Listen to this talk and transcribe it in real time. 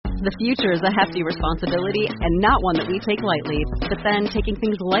The future is a hefty responsibility and not one that we take lightly. But then taking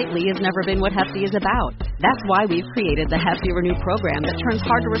things lightly has never been what Hefty is about. That's why we've created the Hefty Renew program that turns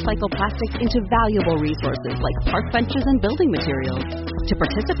hard-to-recycle plastics into valuable resources like park benches and building materials. To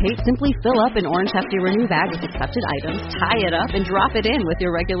participate, simply fill up an orange Hefty Renew bag with accepted items, tie it up, and drop it in with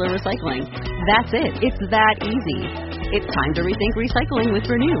your regular recycling. That's it. It's that easy. It's time to rethink recycling with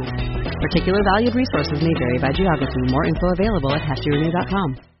Renew. Particular valued resources may vary by geography. More info available at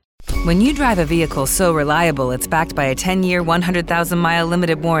heftyrenew.com. When you drive a vehicle so reliable it's backed by a 10-year, 100,000-mile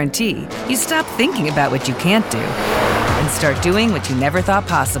limited warranty, you stop thinking about what you can't do and start doing what you never thought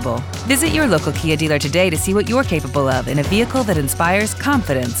possible. Visit your local Kia dealer today to see what you're capable of in a vehicle that inspires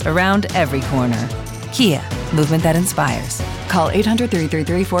confidence around every corner. Kia, movement that inspires. Call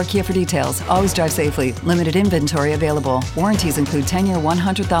 800-333-4KIA for details. Always drive safely. Limited inventory available. Warranties include 10-year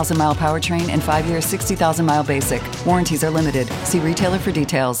 100,000-mile powertrain and 5-year 60,000-mile basic. Warranties are limited. See retailer for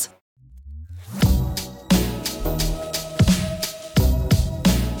details.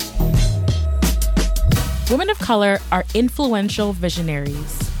 Women of color are influential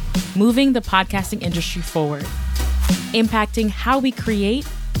visionaries, moving the podcasting industry forward, impacting how we create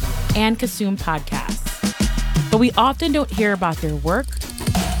and consume podcasts. But we often don't hear about their work,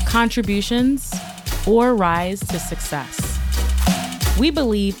 contributions, or rise to success. We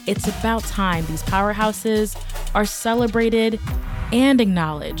believe it's about time these powerhouses are celebrated and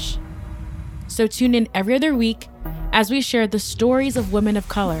acknowledged. So tune in every other week as we share the stories of women of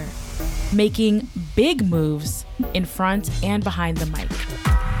color making big moves in front and behind the mic.